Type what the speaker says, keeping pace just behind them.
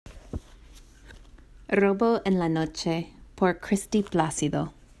Robo en la noche por Christy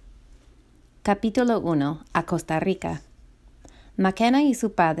Plácido. Capítulo 1. A Costa Rica. McKenna y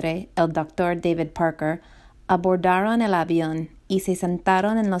su padre, el Dr. David Parker, abordaron el avión y se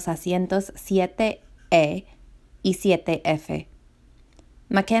sentaron en los asientos 7E y 7F.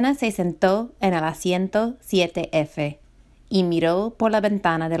 McKenna se sentó en el asiento 7F y miró por la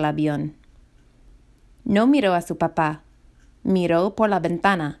ventana del avión. No miró a su papá. Miró por la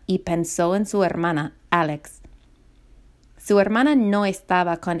ventana y pensó en su hermana, Alex. Su hermana no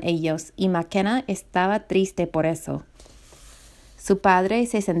estaba con ellos y McKenna estaba triste por eso. Su padre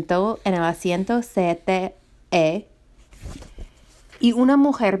se sentó en el asiento 7E y una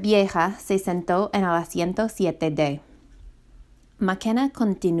mujer vieja se sentó en el asiento 7D. McKenna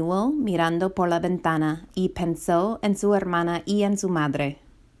continuó mirando por la ventana y pensó en su hermana y en su madre.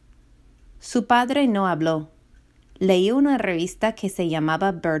 Su padre no habló. Leí una revista que se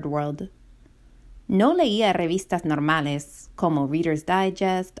llamaba Birdworld. No leía revistas normales como Reader's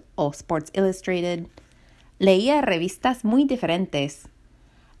Digest o Sports Illustrated. Leía revistas muy diferentes.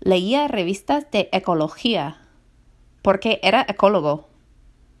 Leía revistas de ecología, porque era ecólogo.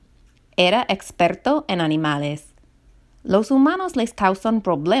 Era experto en animales. Los humanos les causan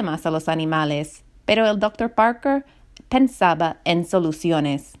problemas a los animales, pero el Dr. Parker pensaba en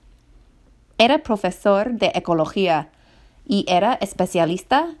soluciones. Era profesor de ecología y era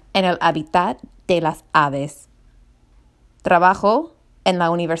especialista en el hábitat de las aves. Trabajó en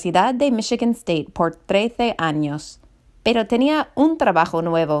la Universidad de Michigan State por 13 años, pero tenía un trabajo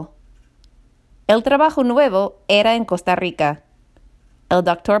nuevo. El trabajo nuevo era en Costa Rica. El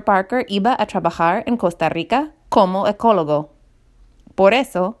Dr. Parker iba a trabajar en Costa Rica como ecólogo. Por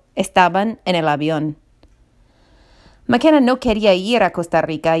eso estaban en el avión. McKenna no quería ir a Costa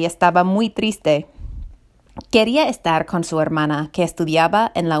Rica y estaba muy triste. Quería estar con su hermana, que estudiaba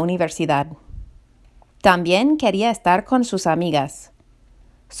en la universidad. También quería estar con sus amigas.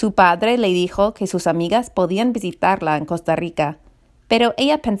 Su padre le dijo que sus amigas podían visitarla en Costa Rica, pero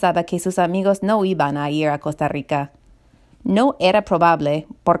ella pensaba que sus amigos no iban a ir a Costa Rica. No era probable,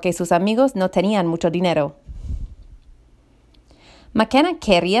 porque sus amigos no tenían mucho dinero. McKenna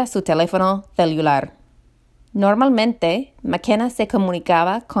quería su teléfono celular. Normalmente, McKenna se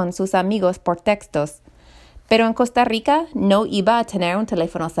comunicaba con sus amigos por textos, pero en Costa Rica no iba a tener un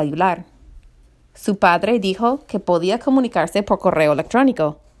teléfono celular. Su padre dijo que podía comunicarse por correo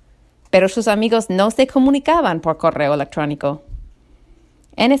electrónico, pero sus amigos no se comunicaban por correo electrónico.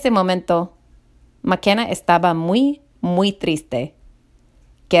 En ese momento, McKenna estaba muy triste.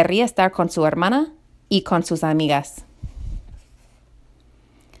 Quería estar con su hermana y con sus amigas.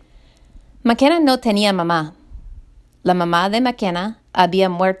 McKenna no tenía mamá. La mamá de McKenna había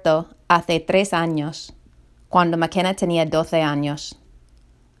muerto hace 3 años, cuando McKenna tenía 12 años.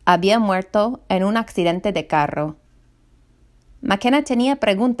 Había muerto en un accidente de carro. McKenna tenía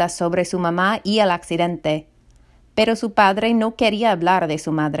preguntas sobre su mamá y el accidente, pero su padre no quería hablar de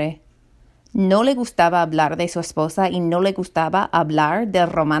su madre. No le gustaba hablar de su esposa y no le gustaba hablar del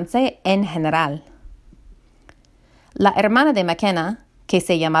romance en general. La hermana de McKenna, que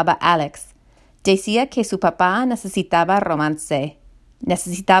se llamaba Alex, decía que su papá necesitaba romance,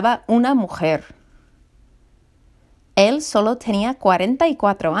 necesitaba una mujer. Él solo tenía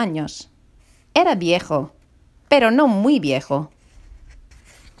 44 años. Era viejo, pero no muy viejo.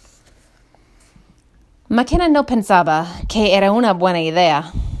 McKenna no pensaba que era una buena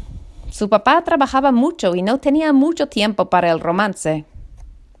idea. Su papá trabajaba mucho y no tenía mucho tiempo para el romance.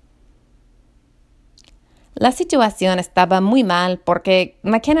 La situación estaba muy mal porque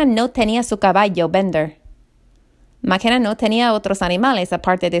McKenna no tenía su caballo Bender. McKenna no tenía otros animales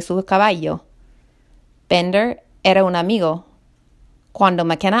aparte de su caballo. Bender era un amigo. Cuando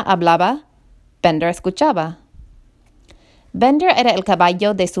McKenna hablaba, Bender escuchaba. Bender era el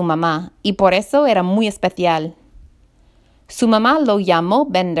caballo de su mamá y por eso era muy especial. Su mamá lo llamó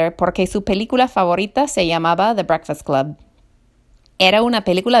Bender porque su película favorita se llamaba The Breakfast Club. Era una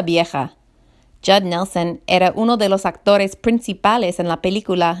película vieja. Judd Nelson era uno de los actores principales en la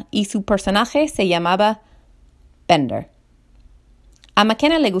película y su personaje se llamaba Bender. A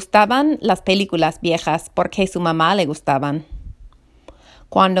McKenna le gustaban las películas viejas porque su mamá le gustaban.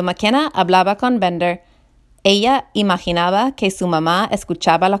 Cuando McKenna hablaba con Bender, ella imaginaba que su mamá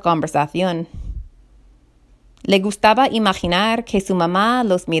escuchaba la conversación. Le gustaba imaginar que su mamá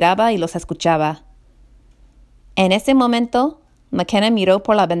los miraba y los escuchaba. En ese momento, McKenna miró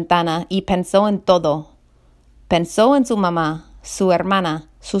por la ventana y pensó en todo. Pensó en su mamá, su hermana,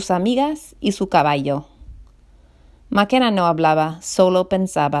 sus amigas y su caballo. McKenna no hablaba, solo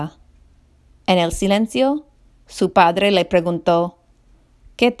pensaba. En el silencio, su padre le preguntó,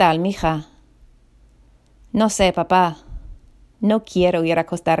 «¿Qué tal, mija?» No sé, papá. No quiero ir a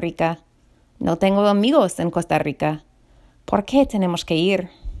Costa Rica. No tengo amigos en Costa Rica. ¿Por qué tenemos que ir?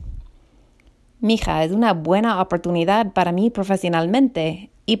 Mija, es una buena oportunidad para mí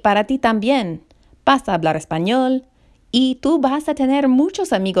profesionalmente y para ti también. Vas a hablar español y tú vas a tener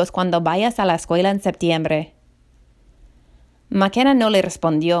muchos amigos cuando vayas a la escuela en septiembre. McKenna no le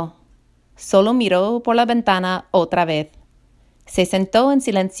respondió. Solo miró por la ventana otra vez. Se sentó en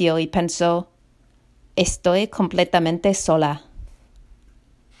silencio y pensó, estoy completamente sola.